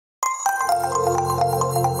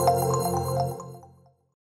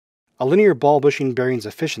A linear ball bushing bearing's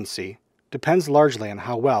efficiency depends largely on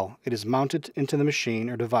how well it is mounted into the machine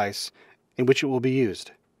or device in which it will be used.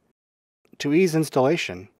 To ease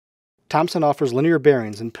installation, Thomson offers linear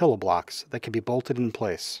bearings and pillow blocks that can be bolted in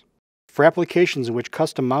place. For applications in which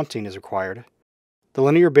custom mounting is required, the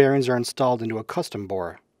linear bearings are installed into a custom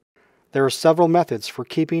bore. There are several methods for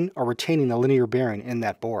keeping or retaining the linear bearing in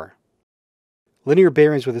that bore. Linear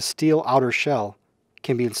bearings with a steel outer shell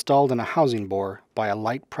can be installed in a housing bore by a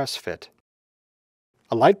light press fit.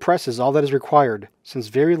 A light press is all that is required since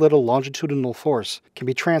very little longitudinal force can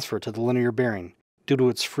be transferred to the linear bearing due to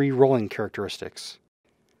its free rolling characteristics.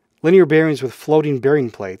 Linear bearings with floating bearing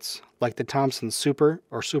plates, like the Thomson Super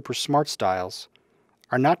or Super Smart styles,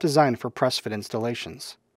 are not designed for press fit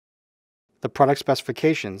installations. The product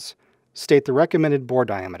specifications state the recommended bore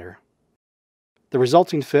diameter. The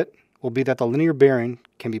resulting fit will be that the linear bearing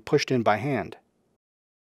can be pushed in by hand.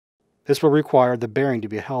 This will require the bearing to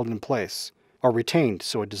be held in place or retained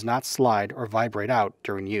so it does not slide or vibrate out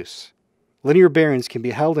during use. Linear bearings can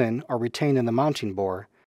be held in or retained in the mounting bore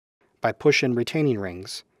by push-in retaining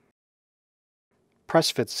rings, press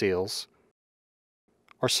fit seals,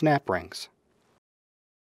 or snap rings.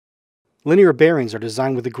 Linear bearings are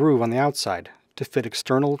designed with a groove on the outside to fit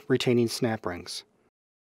external retaining snap rings.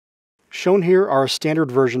 Shown here are a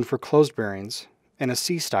standard version for closed bearings and a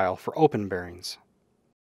C-style for open bearings.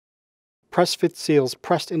 Press fit seals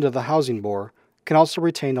pressed into the housing bore can also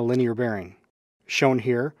retain a linear bearing. Shown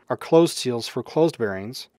here are closed seals for closed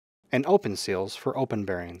bearings and open seals for open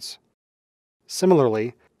bearings.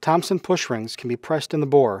 Similarly, Thomson push rings can be pressed in the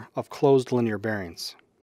bore of closed linear bearings.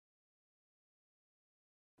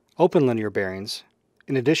 Open linear bearings,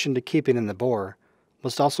 in addition to keeping in the bore,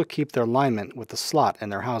 must also keep their alignment with the slot in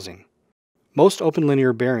their housing. Most open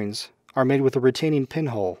linear bearings are made with a retaining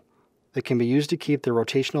pinhole that can be used to keep their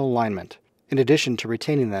rotational alignment, in addition to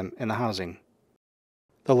retaining them in the housing.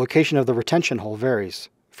 The location of the retention hole varies.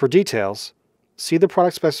 For details, see the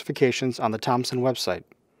product specifications on the Thomson website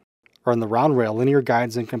or in the Round Rail Linear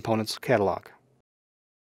Guides and Components catalog.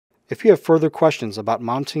 If you have further questions about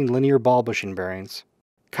mounting linear ball bushing bearings,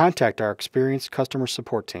 contact our experienced customer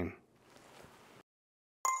support team.